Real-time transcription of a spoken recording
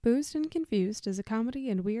Boozed and Confused is a comedy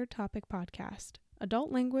and weird topic podcast.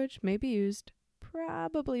 Adult language may be used,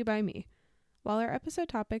 probably by me. While our episode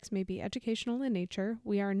topics may be educational in nature,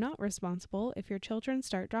 we are not responsible if your children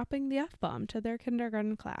start dropping the F-bomb to their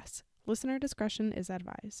kindergarten class. Listener discretion is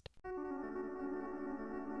advised.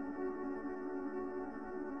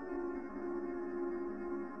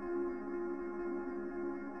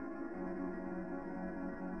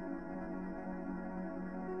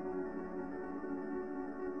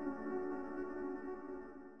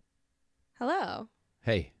 Hello,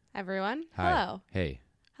 Hey. everyone. Hi. Hello. Hey.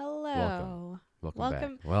 Hello. Welcome back.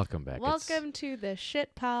 Welcome back. Welcome to the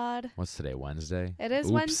shit pod. What's today? Wednesday? It is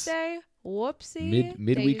Oops. Wednesday. Whoopsie.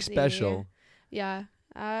 Midweek daisy. special. Yeah.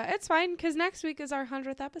 It's fine because next week is our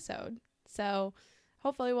 100th episode. So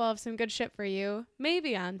hopefully we'll have some good shit for you.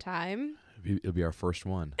 Maybe on time. It'll be our first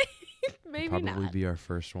one. Maybe Probably not. be our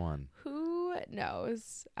first one. Who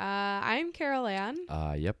knows? I'm Carol Ann,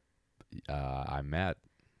 Yep. I'm Matt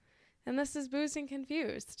and this is Boozed and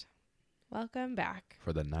Confused. Welcome back.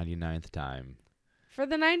 for the 99th time. For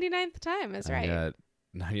the 99th time, that's I right. got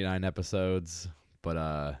 99 episodes,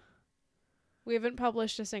 but We haven't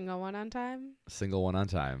published a single one on time. single one on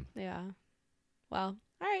time. Yeah. Well,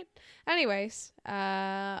 all right. Anyways,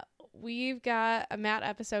 we've got a Matt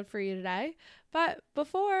episode for you today. But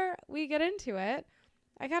before we get into it,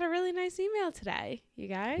 I got a really nice email today, you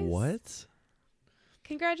guys. What?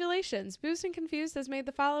 Congratulations. Boozed and Confused has made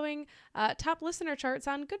the following top listener charts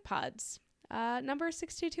on Good Pods. Number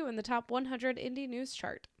 62 in the top 100 indie news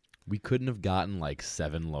chart. We couldn't have gotten like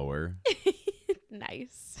 7 lower.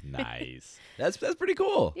 Nice. Nice. That's pretty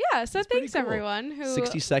cool. Yeah, so That's pretty thanks cool. everyone who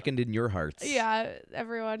 62nd in your hearts. Yeah,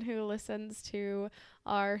 everyone who listens to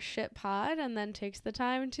our shit pod and then takes the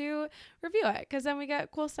time to review it, because then we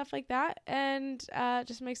get cool stuff like that, and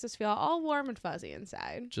just makes us feel all warm and fuzzy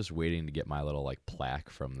inside. Just waiting to get my little like plaque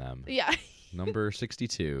from them. Yeah. Number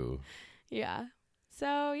 62. Yeah.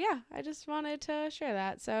 So yeah, I just wanted to share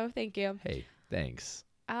that. So thank you. Hey, thanks.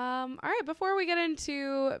 All right, before we get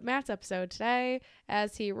into Matt's episode today,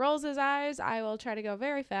 as he rolls his eyes, I will try to go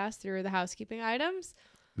very fast through the housekeeping items.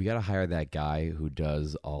 We got to hire that guy who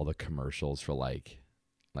does all the commercials for like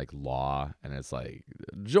law, and it's like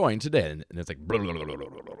join today, and it's like blah, blah, blah, blah, blah,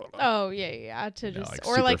 blah, blah. Oh, yeah, to You know, just, like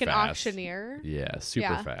or super like an fast. auctioneer. Yeah,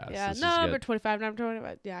 super fast. Yeah, Let's just number get- 25, number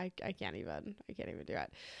 25. Yeah, I can't even do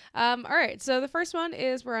it. All right, so the first one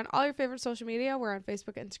is we're on all your favorite social media. We're on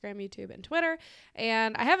Facebook, Instagram, YouTube, and Twitter.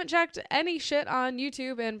 And I haven't checked any shit on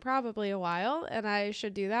YouTube in probably a while, and I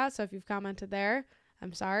should do that. So if you've commented there,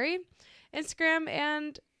 I'm sorry. Instagram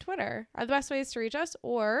and Twitter are the best ways to reach us.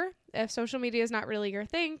 Or if social media is not really your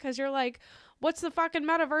thing, because you're like, what's the fucking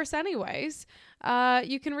metaverse anyways?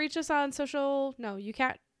 You can reach us on social. No, you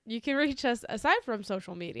can't. You can reach us aside from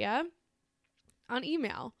social media on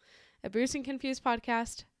email at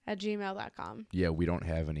boostandconfusedpodcast@gmail.com. Yeah, we don't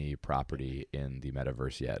have any property in the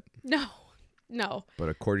metaverse yet, No. but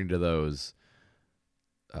according to those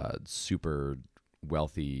super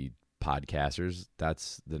wealthy podcasters,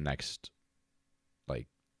 that's the next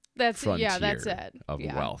That's frontier that's it. of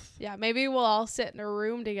Yeah. wealth. Yeah, maybe we'll all sit in a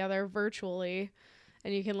room together virtually,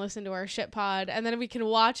 and you can listen to our shit pod, and then we can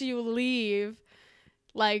watch you leave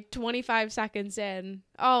like 25 seconds in.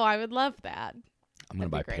 Oh, I would love that. I'm going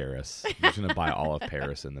to buy That'd be great. Paris. I'm just going to buy all of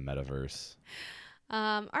Paris in the metaverse.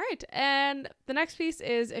 All right, and the next piece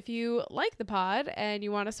is if you like the pod and you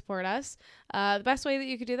want to support us, the best way that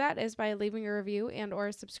you could do that is by leaving a review and or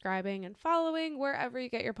subscribing and following wherever you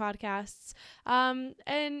get your podcasts.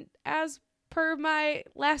 And as per my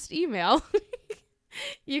last email,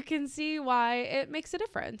 you can see why it makes a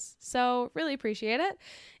difference. So really appreciate it.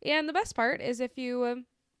 And the best part is if you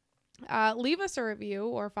leave us a review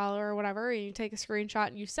or follow or whatever, and you take a screenshot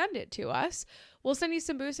and you send it to us, we'll send you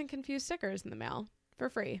some Boozed and Confused stickers in the mail for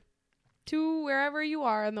free to wherever you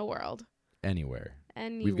are in the world. Anywhere.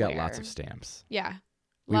 Anywhere. We've got lots of stamps. Yeah.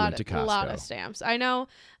 We went to A lot Costco. of stamps. I know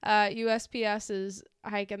USPS is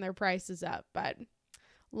hiking their prices up, but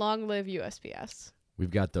long live USPS. We've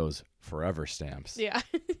got those forever stamps. Yeah.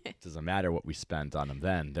 It doesn't matter what we spent on them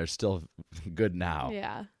then. They're still good now.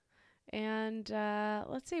 Yeah. And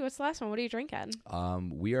let's see, what's the last one? What are you drinking?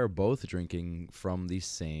 We are both drinking from the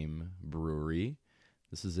same brewery.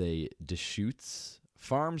 This is a Deschutes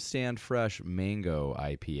Farm Stand Fresh Mango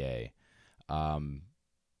IPA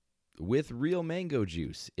with real mango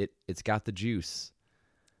juice. It's got the juice.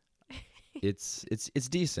 It's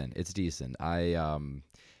decent. It's decent. I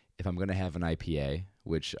if I'm gonna have an IPA,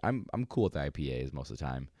 which I'm cool with IPAs most of the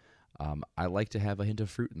time, I like to have a hint of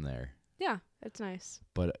fruit in there. Yeah, it's nice.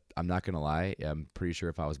 But I'm not going to lie. I'm pretty sure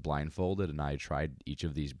if I was blindfolded and I tried each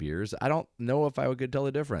of these beers, I don't know if I could tell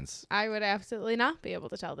the difference. I would absolutely not be able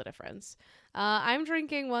to tell the difference. I'm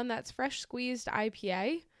drinking one that's fresh squeezed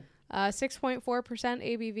IPA, 6.4%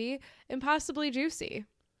 ABV, impossibly juicy.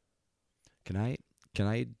 Can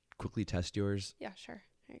I quickly test yours? Yeah, sure.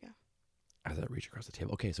 There you go. As I reach across the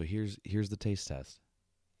table. Okay, so here's the taste test.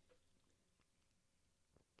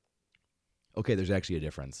 Okay, there's actually a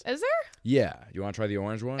difference. Is there? Yeah. You want to try the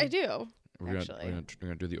orange one? I do. We're actually.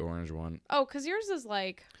 gonna do the orange one. Oh, because yours is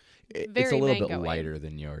like It's very a little bit mango-y. lighter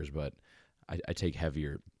than yours, but I take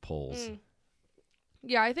heavier pulls. Mm.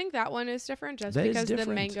 Yeah, I think that one is different just That is because the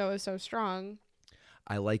different. mango is so strong.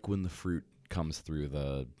 I like when the fruit comes through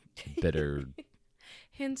the bitter.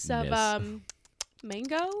 Hints of Miss.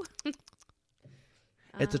 Mango.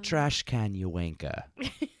 It's a trash can, you wanker.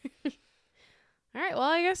 All right. Well,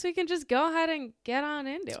 I guess we can just go ahead and get on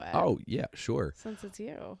into it. Oh yeah, sure. Since it's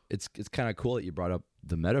you. It's kind of cool that you brought up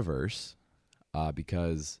the metaverse,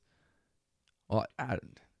 because, well,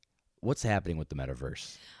 what's happening with the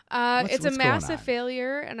metaverse? It's a what's going massive on?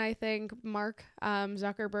 failure, and I think Mark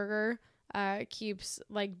Zuckerberg keeps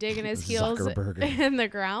like digging his heels Zuckerberger. in the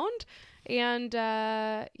ground, and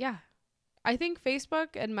yeah, I think Facebook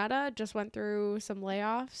and Meta just went through some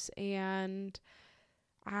layoffs, and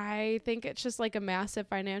I think it's just like a massive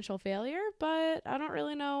financial failure. But I don't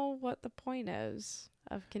really know what the point is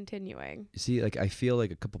of continuing. You see, like I feel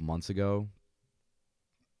like a couple months ago,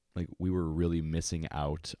 like we were really missing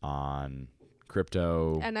out on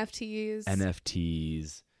crypto,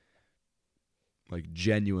 NFTs. Like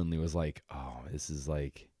genuinely was like, oh, this is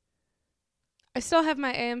like, I still have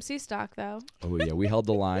my AMC stock though. oh yeah, we held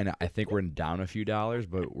the line. I think we're down a few dollars,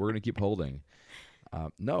 but we're gonna keep holding.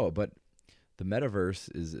 No, but the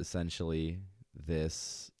metaverse is essentially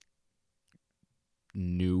this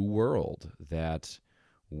new world that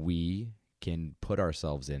we can put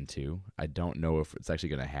ourselves into. I don't know if it's actually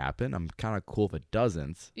going to happen. I'm kind of cool if it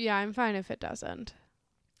doesn't. Yeah, I'm fine if it doesn't.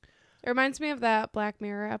 It reminds me of that Black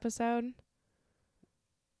Mirror episode.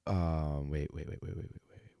 Wait.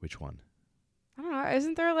 Which one? I don't know.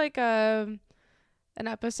 Isn't there like an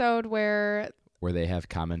episode where Where they have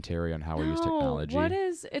commentary on how we use No, technology. What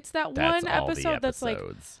is it's that That's one all the episode that's like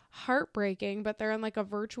episodes. heartbreaking, but they're in like a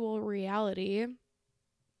virtual reality.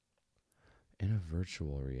 In a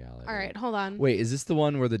virtual reality. All right, hold on. Wait, is this the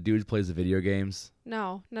one where the dude plays the video games?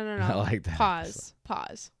 No. I like that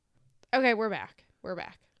Pause. Okay, we're back. It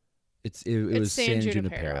It's was San Junipero.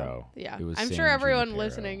 Junipero. Yeah. It was I'm San sure everyone Junipero.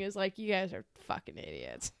 listening is like, you guys are fucking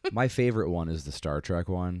idiots. My favorite one is the Star Trek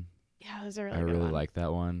one. Yeah, those are really I good really one. like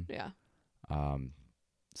that one. Yeah.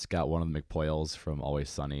 It's got one of the McPoyles from Always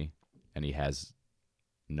Sunny, and he has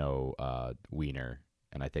no wiener,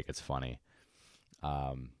 and I think it's funny.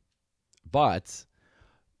 But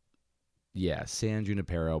yeah, San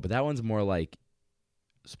Junipero. But that one's more like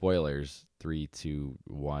spoilers. 3, 2,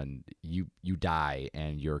 1. You die,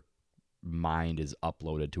 and your mind is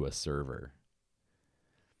uploaded to a server.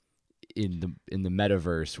 In the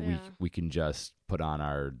metaverse, Yeah. we can just put on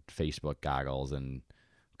our Facebook goggles and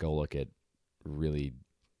go look at really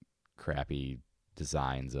crappy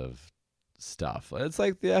designs of stuff. It's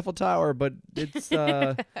like the Eiffel Tower, but it's just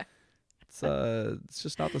not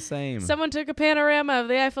the same. Someone took a panorama of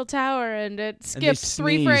the Eiffel Tower and it And they skipped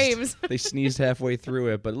 3 sneezed. frames. They sneezed halfway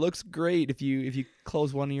through it, but it looks great if you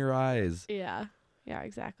close one of your eyes. Yeah,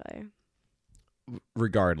 exactly.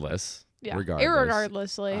 Regardless. Yeah, Regardless.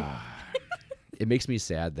 irregardlessly. It makes me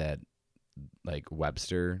sad that like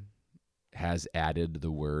Webster has added the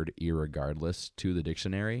word irregardless to the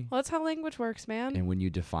dictionary. Well, that's how language works, man. And when you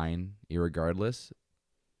define irregardless,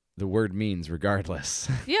 the word means regardless.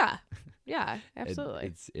 Yeah,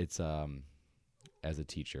 absolutely. It's as a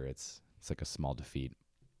teacher, it's like a small defeat.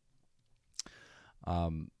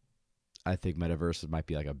 I think metaverse might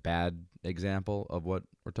be like a bad example of what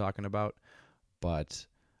we're talking about, but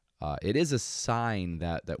it is a sign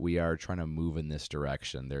that we are trying to move in this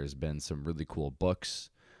direction. There's been some really cool books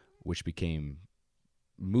which became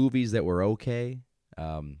movies that were okay.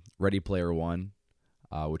 Ready Player One,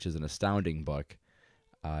 which is an astounding book,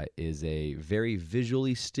 is a very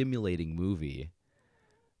visually stimulating movie.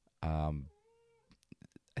 I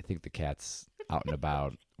think the cat's out and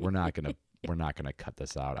about. We're not gonna cut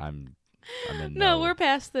this out. I'm in No, we're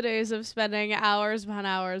past the days of spending hours upon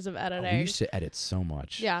hours of editing. We used to edit so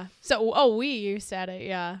much. Yeah. So, we used to edit.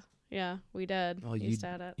 Yeah, we did. Well, used to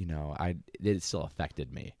edit. you know, it still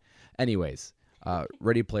affected me. Anyways,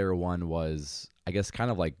 Ready Player One was, I guess, kind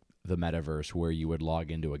of like the metaverse where you would log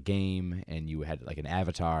into a game and you had like an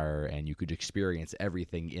avatar and you could experience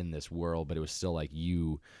everything in this world, but it was still like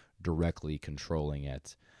you directly controlling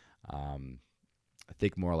it. I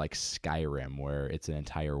think more like Skyrim, where it's an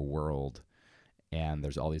entire world and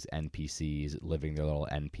there's all these NPCs living their little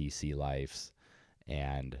NPC lives,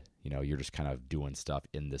 and you're just kind of doing stuff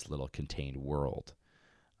in this little contained world.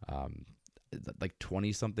 Like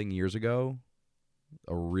 20 something years ago,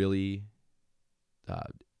 a really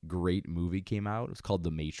great movie came out. It was called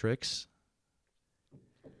The Matrix.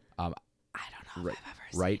 I don't know if I've ever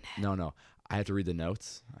seen right? it. No. I have to read the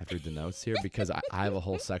notes. Here because I have a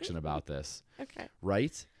whole section about this. Okay.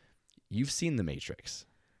 Right? You've seen The Matrix.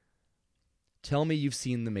 Tell me you've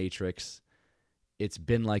seen The Matrix. It's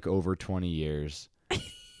been like over 20 years.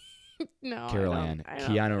 No, Carol Ann, I don't.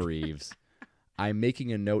 Keanu Reeves. I'm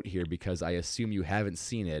making a note here because I assume you haven't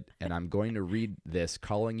seen it, and I'm going to read this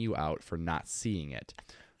calling you out for not seeing it.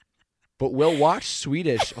 But we'll watch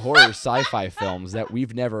Swedish horror sci-fi films that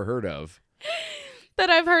we've never heard of. That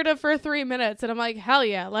I've heard of for 3 minutes, and I'm like, hell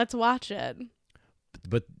yeah, let's watch it.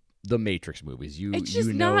 But the Matrix movies, It's just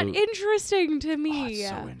not interesting to me. Oh, it's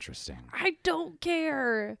so interesting. I don't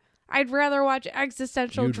care. I'd rather watch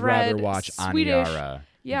Existential You'd Dread. rather watch Swedish. Aniara.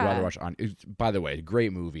 Yeah. You'd rather watch by the way,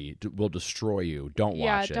 great movie. Will destroy you. Don't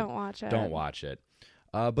watch it. Don't watch it. Don't watch it.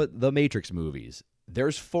 But the Matrix movies,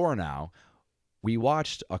 there's 4 now. We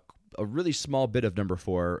watched a really small bit of number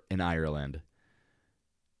 4 in Ireland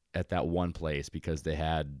at that one place because they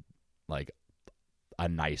had like a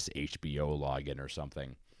nice HBO login or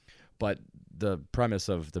something. But the premise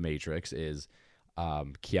of The Matrix is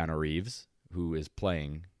Keanu Reeves, who is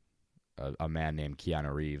playing a man named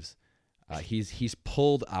Keanu Reeves. He's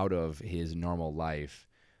pulled out of his normal life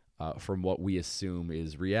from what we assume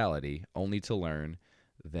is reality, only to learn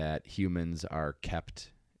that humans are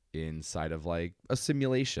kept inside of like a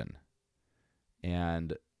simulation,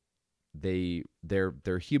 and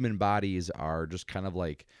their human bodies are just kind of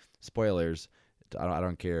like, spoilers. I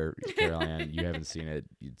don't care, Carol Ann, you haven't seen it.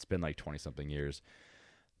 It's been like 20 something years.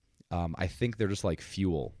 I think they're just like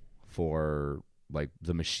fuel for like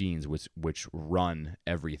the machines which run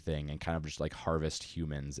everything and kind of just like harvest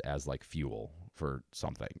humans as like fuel for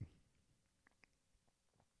something.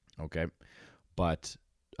 Okay. But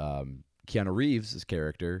Keanu Reeves'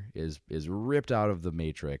 character is ripped out of the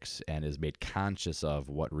Matrix and is made conscious of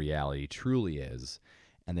what reality truly is.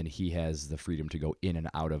 And then he has the freedom to go in and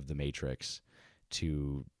out of the Matrix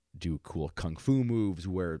to do cool kung fu moves,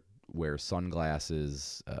 wear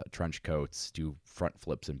sunglasses, trench coats, do front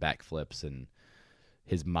flips and back flips, and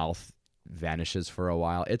his mouth vanishes for a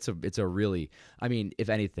while. It's a really, I mean, if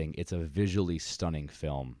anything, it's a visually stunning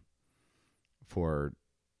film for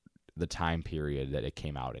the time period that it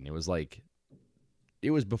came out in. It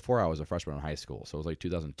was before I was a freshman in high school, so it was like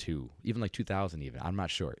 2002, even like 2000 even. I'm not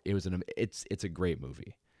sure. It's a great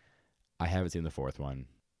movie. I haven't seen the 4th one,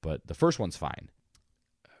 but the first one's fine.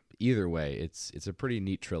 Either way, it's a pretty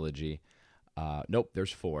neat trilogy. Nope,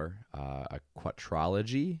 there's 4. A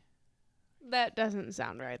quadrilogy. That doesn't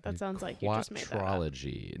sound right. That sounds like you just made that up.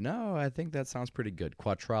 Quadrilogy. No, I think that sounds pretty good.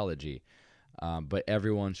 Quadrilogy. But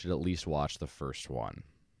everyone should at least watch the first one.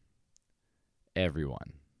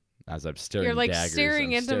 Everyone. As I'm staring You're like daggers,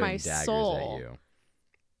 staring into my daggers soul. at you.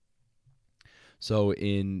 So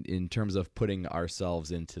in terms of putting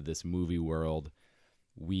ourselves into this movie world,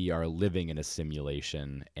 we are living in a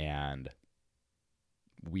simulation, and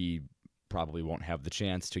we probably won't have the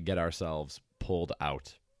chance to get ourselves pulled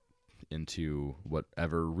out into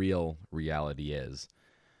whatever real reality is.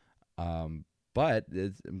 But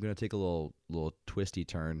I'm going to take a little twisty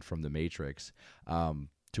turn from the Matrix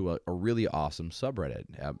to a really awesome subreddit.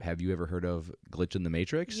 Have you ever heard of Glitch in the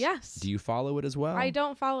Matrix? Yes. Do you follow it as well? I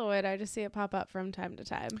don't follow it. I just see it pop up from time to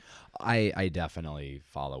time. I definitely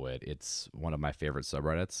follow it. It's one of my favorite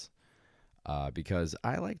subreddits because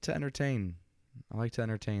I like to entertain. I like to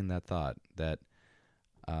entertain that thought that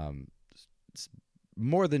it's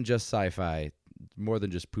more than just sci-fi, more than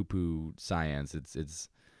just poo-poo science. It's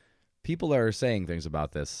people are saying things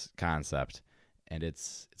about this concept, and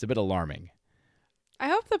it's a bit alarming. I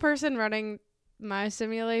hope the person running my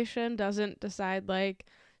simulation doesn't decide, like,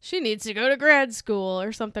 she needs to go to grad school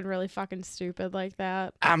or something really fucking stupid like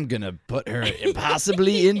that. I'm going to put her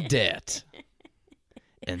impossibly in debt,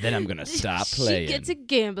 and then I'm going to stop playing. She gets a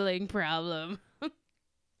gambling problem.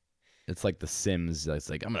 It's like The Sims. It's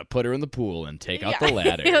like, I'm going to put her in the pool and take out the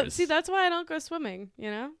ladders. See, that's why I don't go swimming, you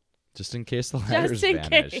know? Just in case the ladders Just in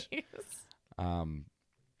vanish. case.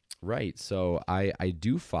 Right. So I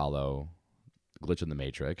do follow Glitch in the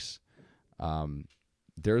Matrix.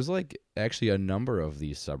 There's like actually a number of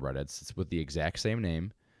these subreddits. It's with the exact same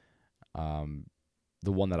name.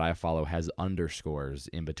 The one that I follow has underscores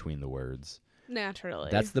in between the words. naturally.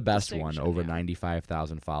 That's the best one. distinction, Over yeah.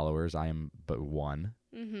 95,000 followers. I am but one.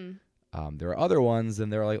 Mm-hmm. There are other ones,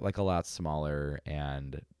 and they're like a lot smaller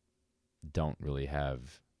and don't really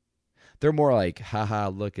have. They're more like, haha,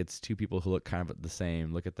 look, it's two people who look kind of the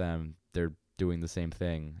same. Look at them. They're doing the same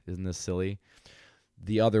thing. Isn't this silly?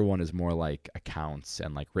 The other one is more like accounts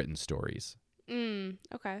and like written stories.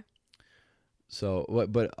 Okay. So,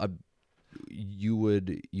 but you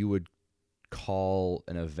would call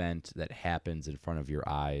an event that happens in front of your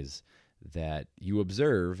eyes that you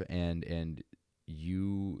observe and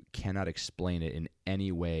you cannot explain it in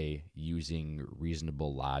any way using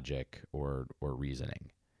reasonable logic or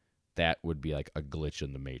reasoning. That would be like a glitch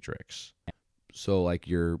in the matrix. So like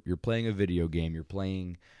you're playing a video game, you're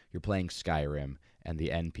playing Skyrim, and the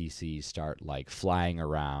NPCs start like flying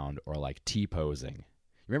around or like T-posing.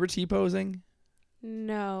 Remember T-posing?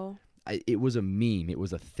 No. It was a meme. It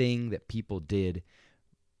was a thing that people did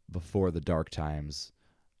before the dark times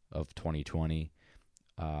of 2020.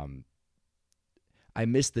 I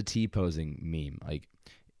miss the T-posing meme. Like,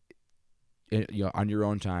 on your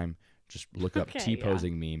own time, just look up Okay,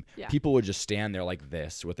 T-posing meme. Yeah. People would just stand there like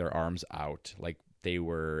this with their arms out, like they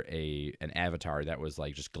were an avatar that was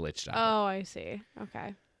like just glitched out. Oh, I see.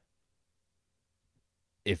 Okay.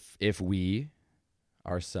 If we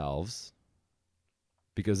ourselves,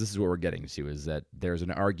 because this is what we're getting to, is that there's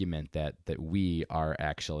an argument that we are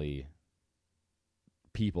actually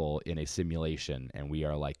people in a simulation, and we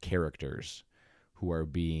are like characters who are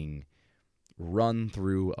being run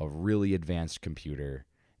through a really advanced computer,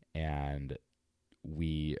 and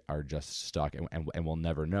we are just stuck and we'll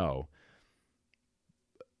never know.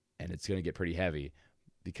 And it's going to get pretty heavy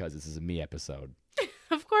because this is a me episode.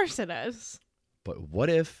 Of course it is. But what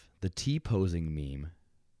if the T-posing meme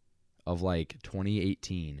of like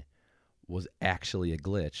 2018 was actually a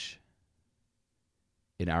glitch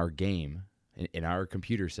in our game, in our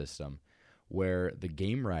computer system, where the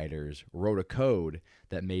game writers wrote a code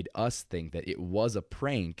that made us think that it was a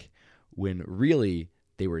prank when really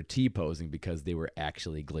they were T-posing because they were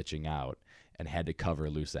actually glitching out and had to cover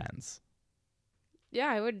loose ends. Yeah,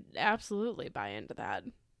 I would absolutely buy into that.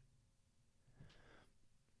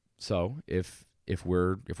 So if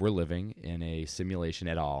we're living in a simulation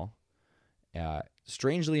at all,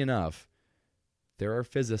 strangely enough, there are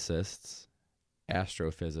physicists,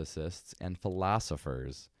 astrophysicists, and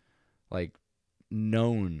philosophers, like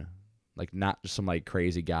known, like not just some like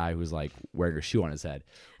crazy guy who's like wearing a shoe on his head.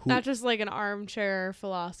 Not just like an armchair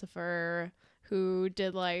philosopher who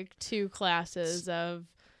did like 2 classes of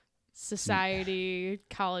society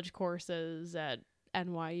college courses at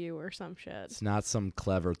NYU or some shit. It's not some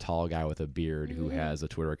clever tall guy with a beard who has a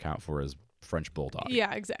Twitter account for his French bulldog.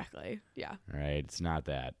 Yeah, exactly. Yeah. Right? It's not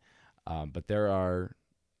that. But there are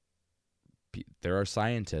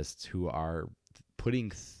scientists who are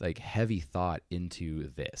putting like heavy thought into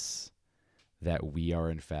this, that we are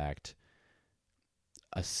in fact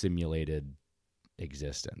a simulated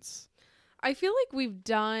existence. I feel like we've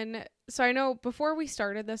done, so I know before we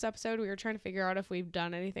started this episode, we were trying to figure out if we've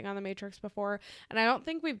done anything on the Matrix before, and I don't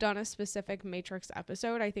think we've done a specific Matrix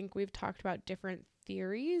episode. I think we've talked about different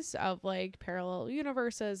theories of like parallel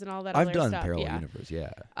universes and all that I've other done stuff. parallel universe,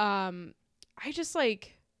 yeah. I just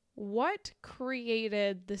like, what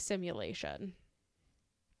created the simulation?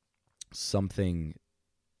 Something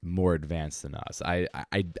more advanced than us. I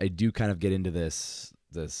do kind of get into this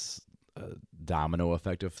domino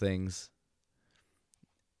effect of things,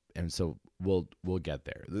 and so we'll get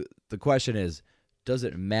there. The question is, does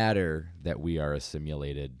it matter that we are a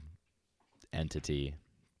simulated entity?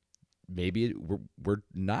 Maybe we're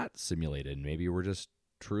not simulated. Maybe we're just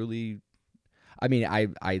truly. I mean, I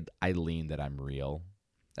lean that I'm real.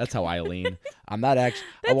 That's how I lean. I'm not actually.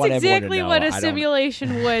 That's I want exactly everyone to know, what a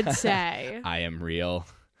simulation would say. I am real.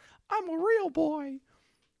 I'm a real boy.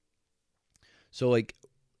 So, like,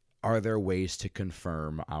 are there ways to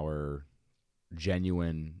confirm our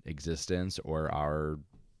genuine existence or our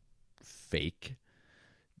fake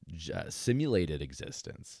simulated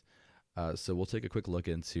existence? So we'll take a quick look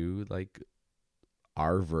into, like,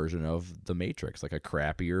 our version of The Matrix, like a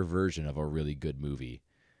crappier version of a really good movie.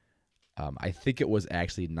 I think it was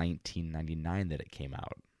actually 1999 that it came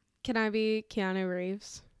out. Can I be Keanu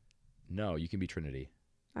Reeves? No, you can be Trinity.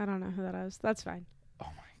 I don't know who that is. That's fine. Oh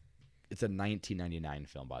my! It's a 1999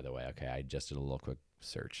 film, by the way. Okay, I just did a little quick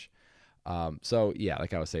search. So yeah,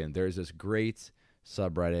 like I was saying, there's this great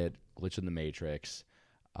subreddit, Glitch in the Matrix.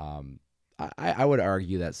 I would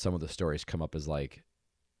argue that some of the stories come up as like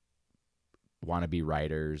wannabe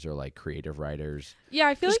writers or like creative writers. Yeah,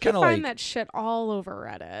 I feel Just like you kinda find like- that shit all over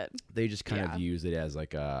Reddit. They just kind Yeah. of use it as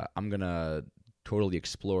like I'm gonna totally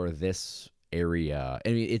explore this area. I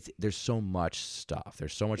mean, there's so much stuff.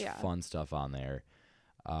 There's so much Yeah. fun stuff on there.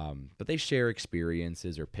 But they share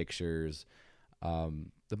experiences or pictures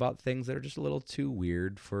about things that are just a little too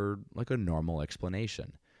weird for like a normal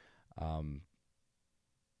explanation.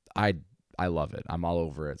 I love it. I'm all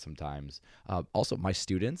over it sometimes. Also, my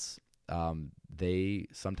students, they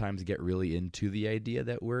sometimes get really into the idea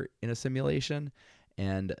that we're in a simulation,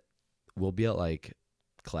 and we'll be at like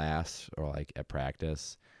class or like at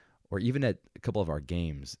practice or even at a couple of our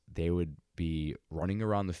games. They would be running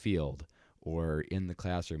around the field or in the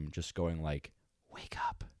classroom just going like, "Wake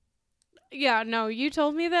up." Yeah, no, you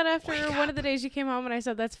told me that after Wake one of up. the days you came home, and I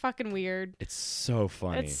said, that's fucking weird. It's so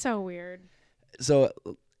funny. It's so weird. So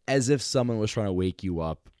as if someone was trying to wake you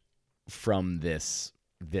up from this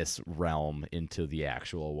realm into the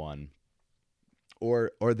actual one.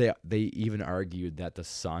 Or they even argued that the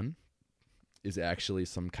sun is actually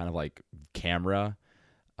some kind of like camera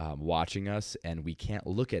watching us, and we can't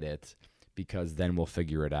look at it because then we'll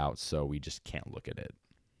figure it out, so we just can't look at it.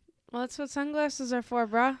 Well, that's what sunglasses are for,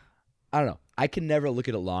 bruh. I don't know. I can never look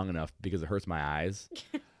at it long enough because it hurts my eyes.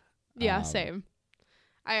 Yeah, same.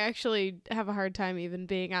 I actually have a hard time even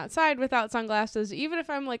being outside without sunglasses, even if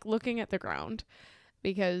I'm like looking at the ground,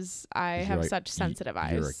 because I You're have like- such sensitive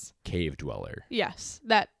You're a eyes. cave dweller. Yes,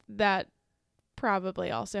 that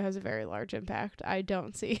probably also has a very large impact. I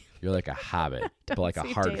don't see. You're like a hobbit, but Don't like a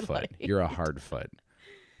see hardfoot. daylight. You're a hardfoot.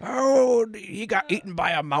 Oh, he got eaten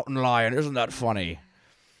by a mountain lion. Isn't that funny?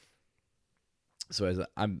 So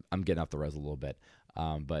I'm getting off the rails a little bit,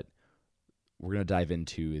 but we're gonna dive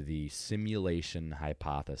into the simulation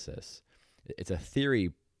hypothesis. It's a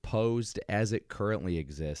theory posed as it currently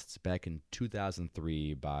exists back in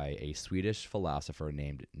 2003 by a Swedish philosopher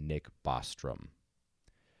named Nick Bostrom.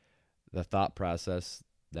 The thought process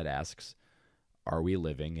that asks, are we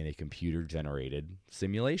living in a computer-generated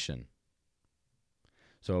simulation?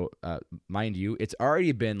 So, mind you, it's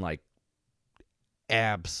already been like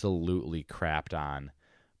absolutely crapped on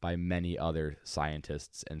by many other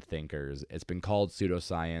scientists and thinkers. It's been called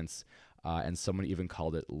pseudoscience, and someone even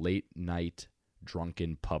called it late-night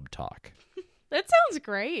drunken pub talk. That sounds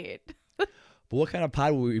great. But what kind of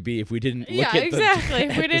pod would we be if we didn't look Yeah, at exactly.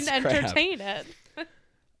 the If we at didn't this crap? entertain it.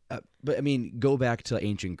 But I mean, go back to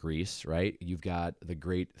ancient Greece, right? You've got the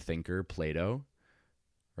great thinker Plato,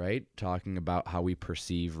 right, talking about how we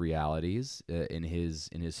perceive realities in his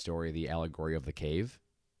story, The Allegory of the Cave.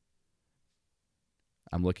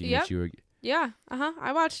 I'm looking Yep. at you. Yeah,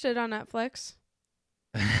 I watched it on Netflix.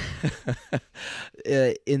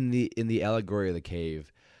 In the Allegory of the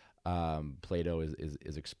Cave, Plato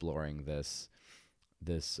is exploring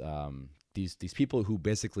these people who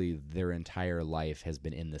basically their entire life has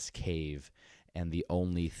been in this cave, and the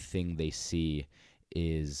only thing they see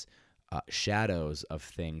is shadows of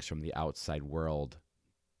things from the outside world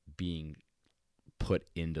being put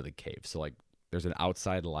into the cave. So like there's an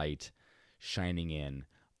outside light shining in,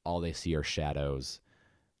 all they see are shadows.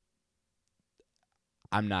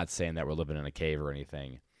 I'm not saying that we're living in a cave or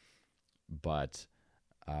anything, but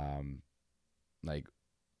like,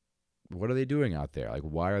 what are they doing out there? Like,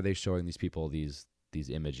 why are they showing these people these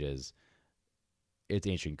images? It's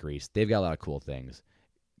ancient Greece. They've got a lot of cool things.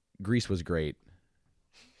 Greece was great.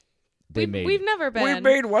 We've never been. We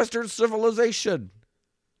made Western civilization.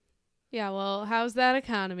 Yeah, well, how's that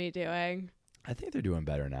economy doing? I think they're doing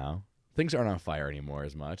better now. Things aren't on fire anymore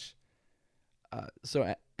as much.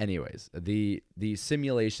 Anyways, the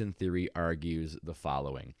simulation theory argues the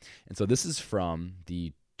following. And so this is from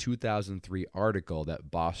the 2003 article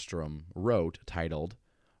that Bostrom wrote titled,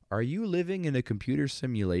 "Are You Living in a Computer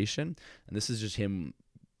Simulation?" And this is just him.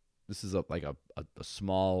 This is a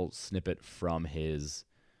small snippet from his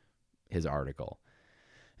article.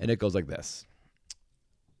 And it goes like this.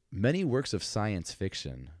 Many works of science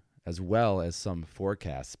fiction, as well as some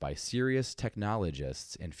forecasts by serious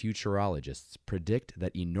technologists and futurologists, predict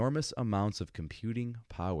that enormous amounts of computing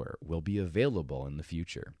power will be available in the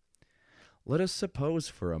future. Let us suppose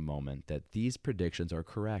for a moment that these predictions are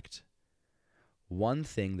correct. One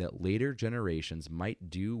thing that later generations might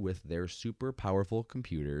do with their super powerful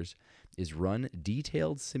computers is run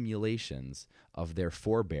detailed simulations of their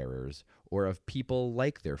forebearers or of people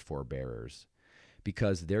like their forebearers,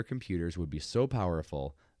 because their computers would be so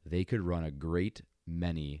powerful they could run a great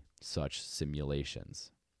many such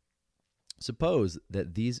simulations. Suppose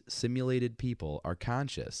that these simulated people are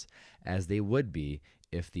conscious, as they would be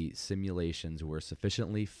if the simulations were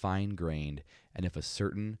sufficiently fine-grained and if a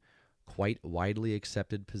certain, quite widely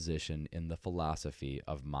accepted position in the philosophy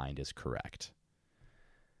of mind is correct.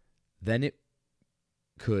 Then it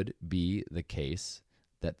could be the case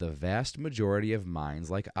that the vast majority of minds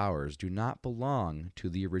like ours do not belong to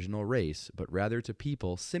the original race, but rather to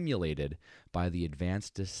people simulated by the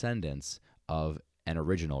advanced descendants of an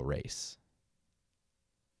original race.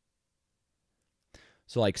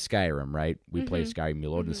 So like Skyrim, right? We play Skyrim, you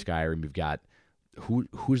load into Skyrim, you've got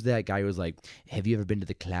who's that guy who was like, have you ever been to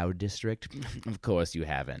the Cloud District? Of course you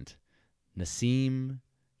haven't. Nassim?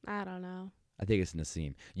 I don't know. I think it's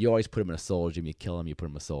Nassim. You always put him in a soul gem, you kill him, you put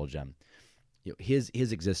him in a soul gem. You know, his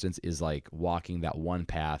existence is like walking that one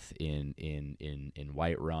path in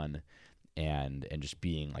Whiterun and just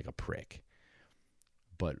being like a prick.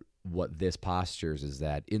 But what this postures is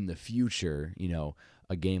that in the future, you know,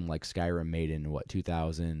 a game like Skyrim made in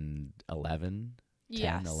 2011?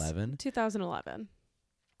 Yes. 11? 2011.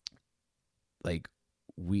 Like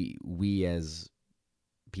we as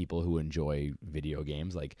people who enjoy video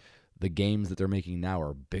games, like the games that they're making now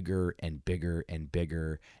are bigger and bigger and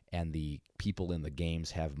bigger, and the people in the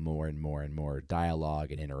games have more and more and more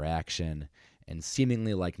dialogue and interaction, and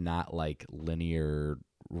seemingly like not like linear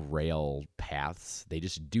rail paths. They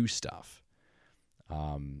just do stuff.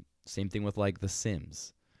 Same thing with like The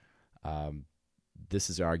Sims. This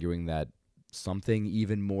is arguing that something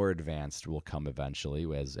even more advanced will come eventually,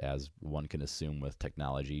 as one can assume with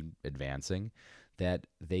technology advancing, that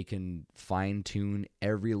they can fine-tune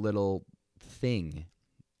every little thing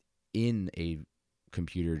in a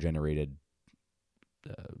computer-generated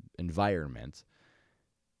environment,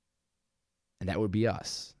 and that would be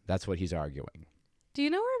us. That's what he's arguing. Do you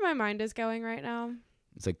know where my mind is going right now?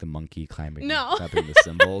 It's like the monkey climbing No. the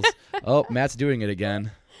symbols. Oh, Matt's doing it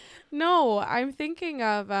again. No, I'm thinking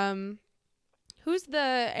of who's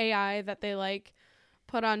the AI that they like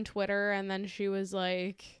put on Twitter, and then she was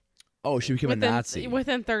like, oh, she became a Nazi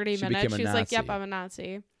within 30 minutes. She was like, "Yep, Nazi. I'm a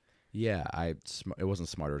Nazi." Yeah, it wasn't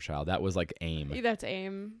Smarter Child. That was like AIM. That's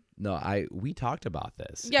AIM. No, we talked about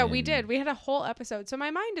this. Yeah, we did. We had a whole episode. So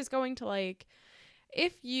my mind is going to like,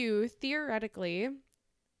 if you theoretically,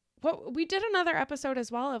 we did another episode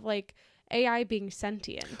as well of like AI being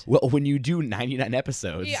sentient. Well, when you do 99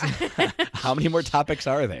 episodes, Yeah. how many more topics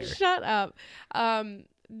are there? Shut up.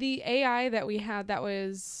 The AI that we had that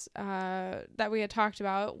was that we had talked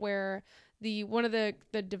about, where one of the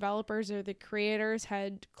developers or the creators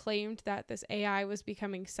had claimed that this AI was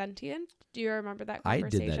becoming sentient. Do you remember that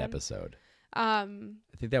conversation? I did that episode. I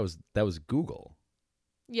think that was Google.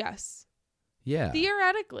 Yes. Yeah.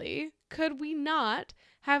 Theoretically, could we not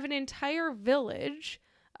have an entire village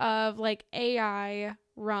of like AI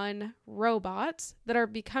run robots that are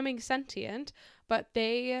becoming sentient, but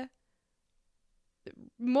they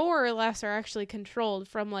more or less are actually controlled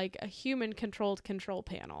from like a human controlled control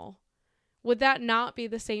panel? Would that not be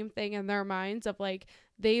the same thing in their minds of like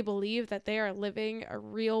they believe that they are living a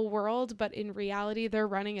real world, but in reality they're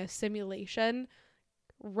running a simulation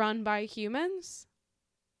run by humans?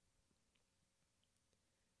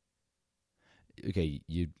 Okay,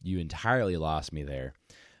 you entirely lost me there.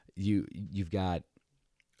 You've got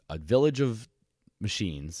a village of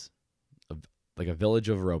machines, like a village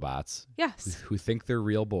of robots. Yes. Who think they're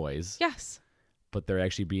real boys. Yes. But they're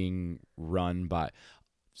actually being run by,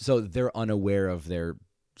 so they're unaware of their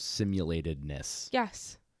simulatedness.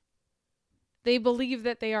 Yes. They believe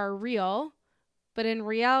that they are real, but in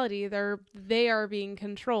reality they are being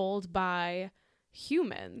controlled by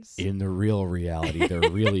humans. In the real reality, they're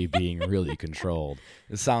really being really controlled.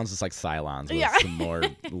 It sounds just like Cylons with some more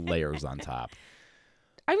layers on top.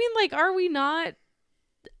 I mean, like, are we not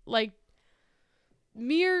like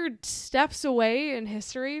mere steps away in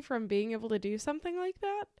history from being able to do something like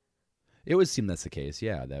that? It would seem that's the case,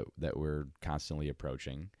 yeah, that we're constantly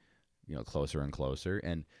approaching, closer and closer.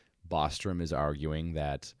 And Bostrom is arguing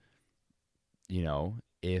that,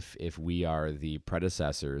 if we are the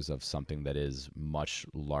predecessors of something that is much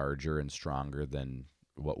larger and stronger than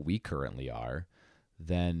what we currently are,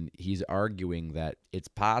 then he's arguing that it's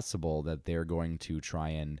possible that they're going to try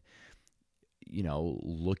and,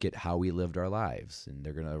 look at how we lived our lives, and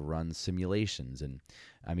they're going to run simulations. And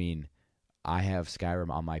I mean, I have Skyrim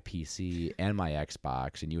on my PC and my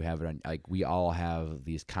Xbox, and you have it on, like, we all have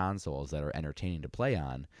these consoles that are entertaining to play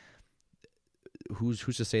on. Who's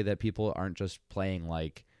to say that people aren't just playing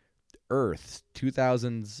like Earth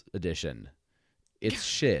 2000s edition? It's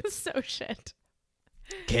shit. So shit.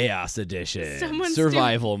 Chaos edition.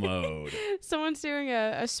 Survival mode. Someone's doing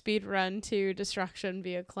a speed run to destruction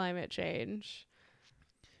via climate change.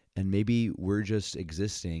 And maybe we're just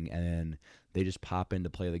existing, and then they just pop in to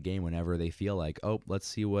play the game whenever they feel like, oh, let's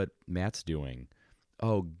see what Matt's doing.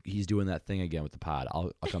 oh, he's doing that thing again with the pod.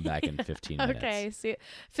 I'll come back in 15 minutes. Okay, see,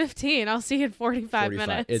 15. I'll see you in 45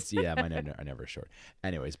 minutes. It's mine are never short.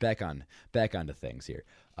 Anyways, back onto things here.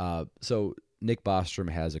 So Nick Bostrom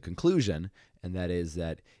has a conclusion, and that is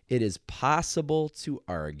that it is possible to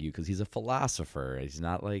argue, because he's a philosopher. He's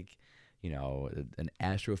not like, an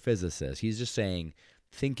astrophysicist. He's just saying,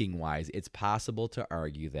 thinking-wise, it's possible to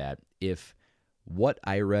argue that if what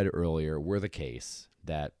I read earlier were the case,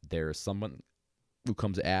 that there's someone who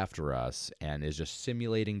comes after us and is just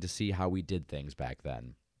simulating to see how we did things back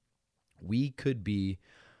then, we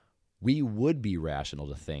would be rational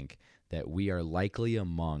to think that we are likely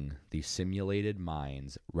among the simulated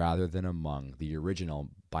minds rather than among the original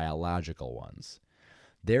biological ones.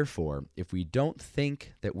 Therefore, if we don't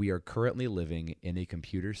think that we are currently living in a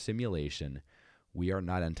computer simulation, we are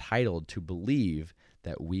not entitled to believe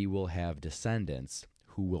that we will have descendants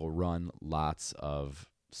who will run lots of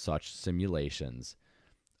such simulations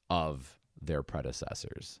of their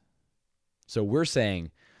predecessors. So we're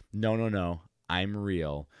saying, no, I'm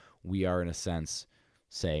real. We are, in a sense,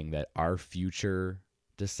 saying that our future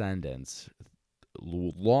descendants,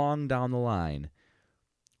 long down the line,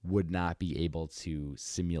 would not be able to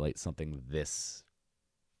simulate something this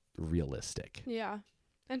realistic. Yeah.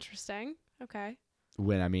 Interesting. Okay.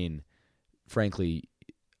 When, frankly,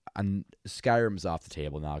 Skyrim's off the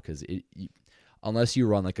table now, because unless you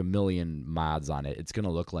run like a million mods on it, it's going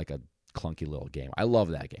to look like a clunky little game. I love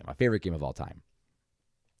that game. My favorite game of all time.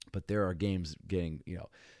 But there are games getting,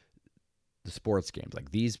 the sports games, like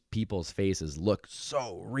these people's faces look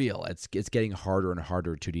so real. It's getting harder and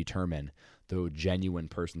harder to determine the genuine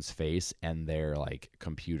person's face and their like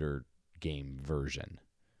computer game version.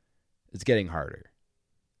 It's getting harder.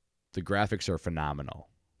 The graphics are phenomenal.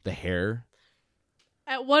 The hair.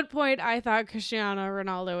 At one point, I thought Cristiano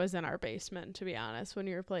Ronaldo was in our basement, to be honest, when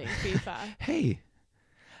you were playing FIFA. Hey,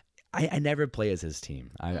 I never play as his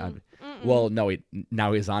team. Well, no,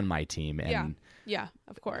 now he's on my team. And yeah,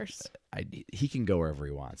 of course. He can go wherever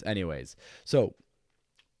he wants. Anyways, so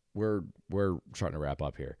we're starting to wrap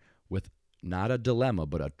up here with not a dilemma,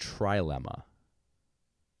 but a trilemma.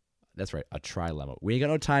 That's right, a trilemma. We ain't got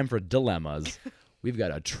no time for dilemmas. We've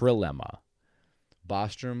got a trilemma.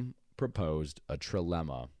 Bostrom proposed a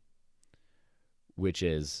trilemma, which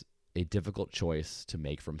is a difficult choice to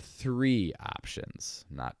make from 3 options,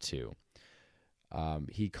 not 2.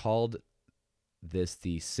 He called this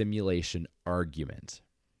the simulation argument.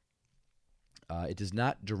 It does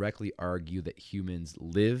not directly argue that humans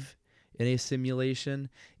live in a simulation.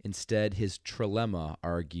 Instead, his trilemma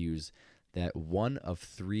argues that one of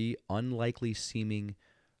 3 unlikely seeming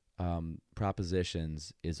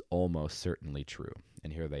propositions is almost certainly true.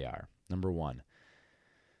 And here they are. Number 1,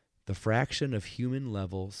 the fraction of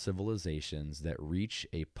human-level civilizations that reach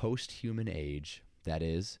a post-human age, that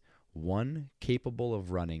is, one capable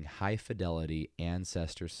of running high-fidelity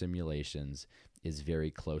ancestor simulations, is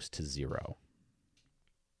very close to 0.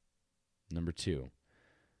 Number 2,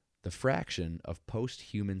 the fraction of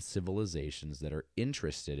post-human civilizations that are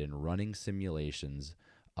interested in running simulations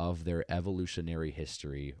of their evolutionary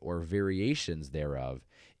history or variations thereof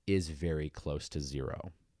is very close to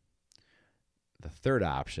 0. The third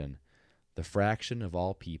option, the fraction of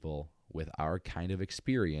all people with our kind of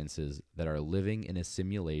experiences that are living in a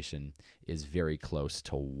simulation is very close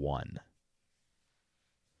to 1.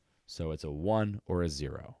 So it's a 1 or a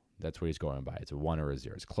 0. That's what he's going by. It's a 1 or a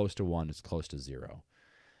 0. It's close to 1. It's close to 0.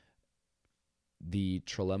 The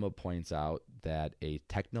trilemma points out that a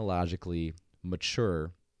technologically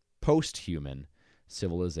mature post-human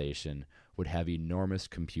civilization would have enormous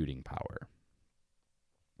computing power,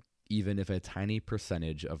 even if a tiny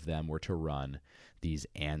percentage of them were to run these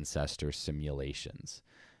ancestor simulations,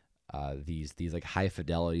 these like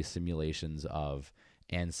high-fidelity simulations of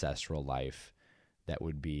ancestral life that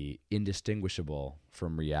would be indistinguishable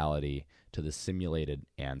from reality to the simulated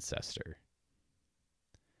ancestor.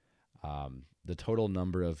 The total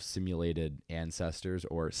number of simulated ancestors,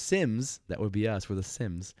 or Sims, that would be us, we're the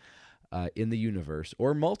Sims, in the universe,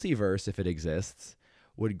 or multiverse if it exists,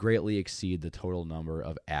 would greatly exceed the total number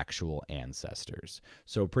of actual ancestors.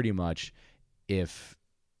 So pretty much, if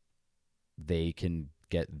they can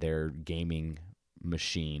get their gaming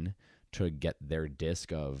machine to get their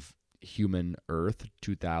disc of Human Earth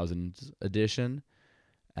 2000 edition,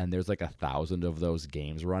 and there's like 1,000 of those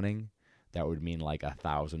games running, that would mean like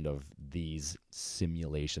 1,000 of these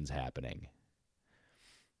simulations happening.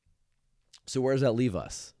 So where does that leave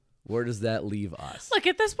us? Where does that leave us? Look,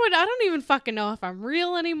 at this point, I don't even fucking know if I'm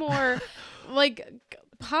real anymore. Like,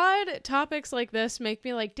 pod topics like this make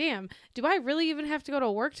me like, damn, do I really even have to go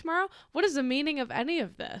to work tomorrow? What is the meaning of any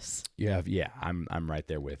of this? Yeah, I'm right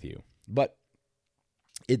there with you. But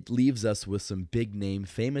it leaves us with some big name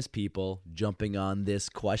famous people jumping on this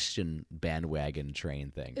question bandwagon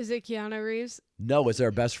train thing. Is it Keanu Reeves? No, it's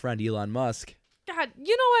our best friend Elon Musk. God,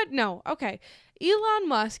 you know what? No. Okay. Elon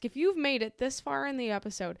Musk, if you've made it this far in the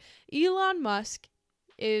episode, Elon Musk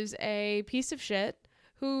is a piece of shit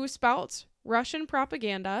who spouts Russian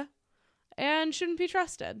propaganda and shouldn't be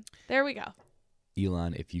trusted. There we go.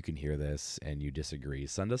 Elon, if you can hear this and you disagree,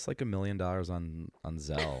 send us like $1 million on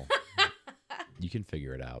Zelle. You can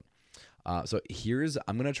figure it out. So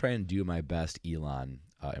I'm going to try and do my best Elon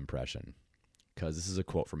impression, because this is a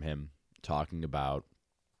quote from him talking about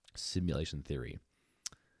simulation theory.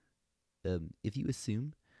 If you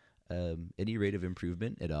assume any rate of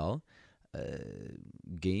improvement at all,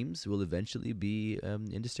 games will eventually be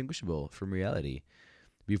indistinguishable from reality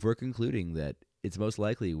before concluding that it's most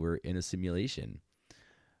likely we're in a simulation.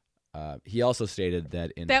 He also stated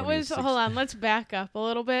that hold on, let's back up a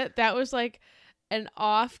little bit. That was like an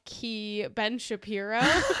off-key Ben Shapiro.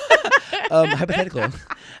 Hypothetical.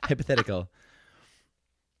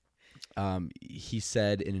 He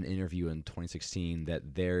said in an interview in 2016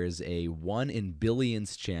 that there's a 1 in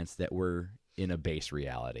billions chance that we're in a base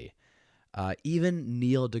reality. Even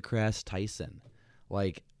Neil deGrasse Tyson,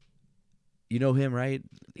 like, you know him, right?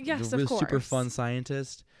 Yes, the of course. Super fun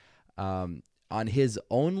scientist. On his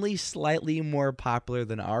only slightly more popular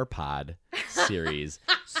than our pod series,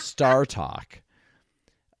 Star Talk,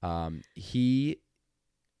 he,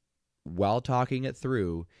 while talking it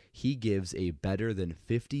through, he gives a better than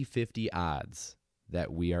 50-50 odds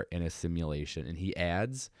that we are in a simulation. And he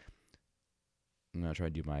adds, I'm going to try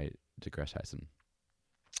to do my deGrasse Tyson.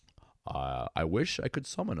 I wish I could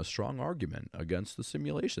summon a strong argument against the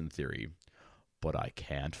simulation theory, but I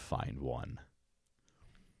can't find one.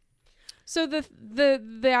 So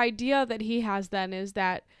the idea that he has then is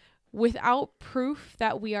that without proof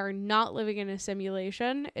that we are not living in a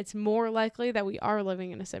simulation, it's more likely that we are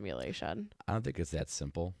living in a simulation. I don't think it's that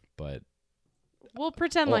simple, but we'll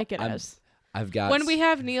pretend like it is. I've got when we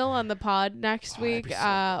have Neil on the pod next week,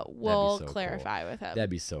 we'll so clarify cool. with him. That'd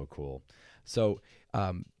be so cool. So,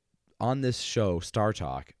 on this show, Star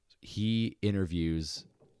Talk, he interviews.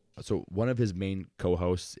 So one of his main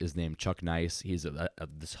co-hosts is named Chuck Nice. He's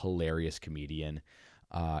this hilarious comedian,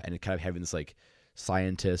 and kind of having this like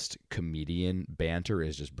scientist comedian banter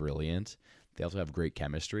is just brilliant. They also have great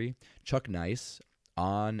chemistry. Chuck Nice,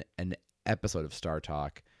 on an episode of Star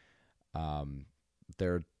Talk,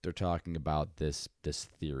 they're talking about this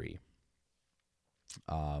theory.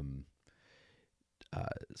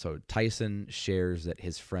 So Tyson shares that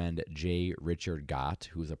his friend J. Richard Gott,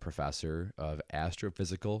 who's a professor of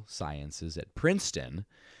astrophysical sciences at Princeton,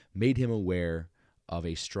 made him aware of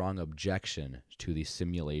a strong objection to the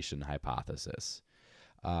simulation hypothesis.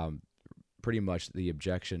 Pretty much the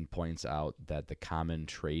objection points out that the common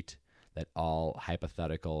trait that all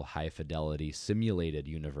hypothetical high-fidelity simulated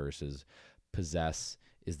universes possess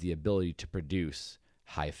is the ability to produce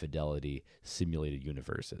high-fidelity simulated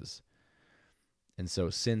universes. And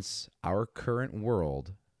so since our current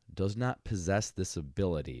world does not possess this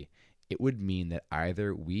ability, it would mean that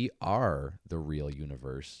either we are the real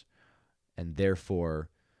universe, and therefore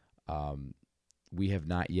we have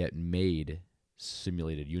not yet made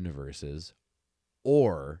simulated universes,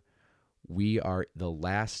 or we are the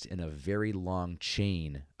last in a very long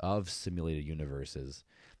chain of simulated universes,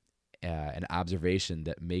 an observation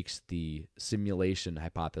that makes the simulation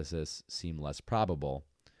hypothesis seem less probable.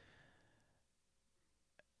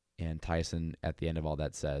 And Tyson, at the end of all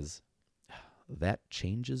that, says, that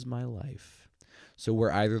changes my life. So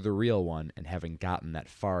we're either the real one and haven't gotten that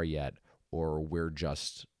far yet, or we're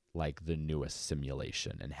just like the newest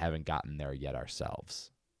simulation and haven't gotten there yet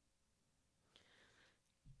ourselves.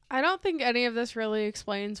 I don't think any of this really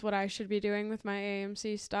explains what I should be doing with my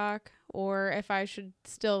AMC stock, or if I should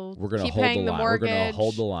still keep paying the mortgage. We're going to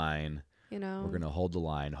hold the line. You know, we're going to hold the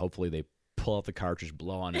line. Hopefully they pull out the cartridge,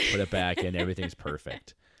 blow on it, put it back in, everything's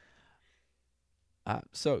perfect.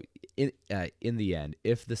 So in the end,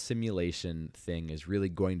 if the simulation thing is really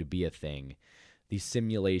going to be a thing, the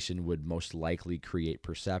simulation would most likely create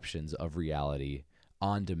perceptions of reality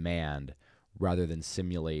on demand rather than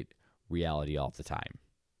simulate reality all the time,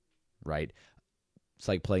 right? It's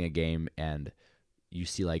like playing a game and you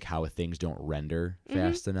see like how things don't render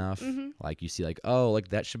fast enough. Like you see like, oh, like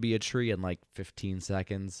that should be a tree in like 15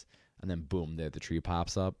 seconds, and then boom, there the tree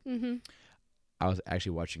pops up. I was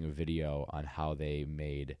actually watching a video on how they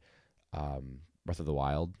made Breath of the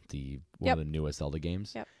Wild, one of the newest Zelda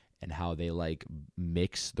games. and how they like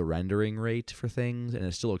mix the rendering rate for things and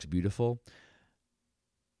it still looks beautiful.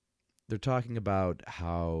 They're talking about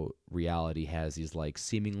how reality has these like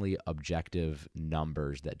seemingly objective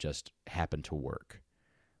numbers that just happen to work.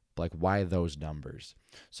 Like, why those numbers?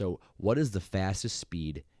 So what is the fastest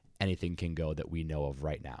speed anything can go that we know of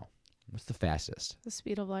right now? What's the fastest? The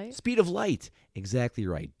speed of light. Speed of light. Exactly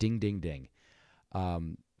right. Ding, ding, ding.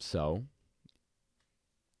 So,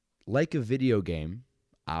 like a video game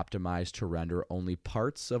optimized to render only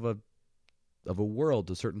parts of a world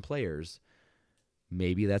to certain players,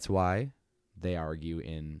 maybe that's why they argue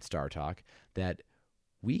in Star Talk that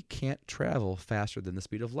we can't travel faster than the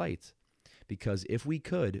speed of light. Because if we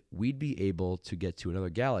could, we'd be able to get to another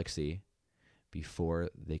galaxy before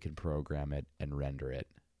they can program it and render it.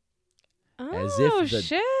 As if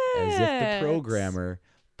the programmer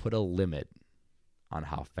put a limit on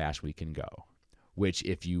how fast we can go. Which,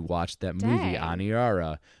 if you watch that movie,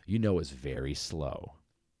 Aniara, you know is very slow.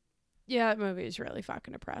 Yeah, that movie is really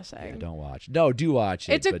fucking depressing. Yeah, don't watch. No, do watch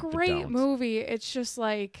it. It's a great movie. It's just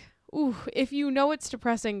like, ooh, if you know it's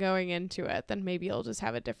depressing going into it, then maybe you'll just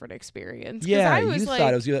have a different experience. Yeah, you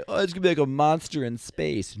thought it was gonna, it's gonna be like a monster in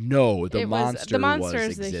space. No, the monster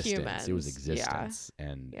was existence. The humans. It was existence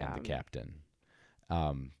and the captain.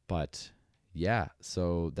 But yeah,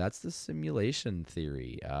 so that's the simulation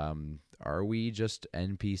theory. Are we just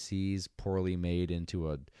NPCs poorly made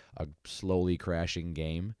into a slowly crashing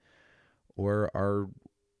game? Or are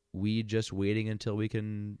we just waiting until we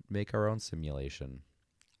can make our own simulation?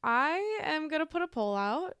 I am going to put a poll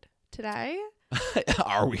out today.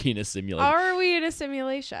 Are we in a simulation? Are we in a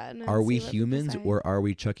simulation? Are we humans or are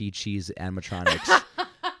we Chuck E. Cheese animatronics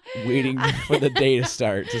waiting for the day to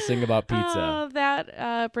start to sing about pizza?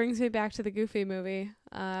 That brings me back to the Goofy movie.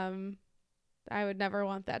 I would never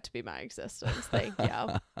want that to be my existence. Thank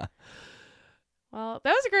you. Well,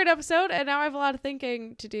 that was a great episode, and now I have a lot of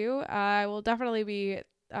thinking to do. I will definitely be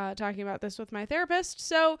talking about this with my therapist.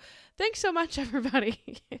 So thanks so much, everybody.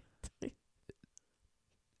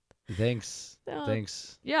 Thanks.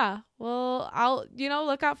 Yeah. Well, I'll,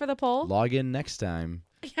 look out for the poll. Log in next time.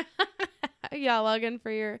 Yeah, log in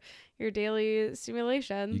for your daily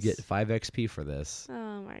simulations. You get 5 XP for this.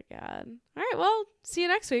 Oh my god. All right, well, see you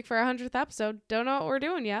next week for our 100th episode. Don't know what we're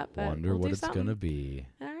doing yet, but wonder what it's going to be.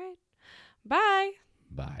 All right. Bye.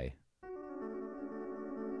 Bye.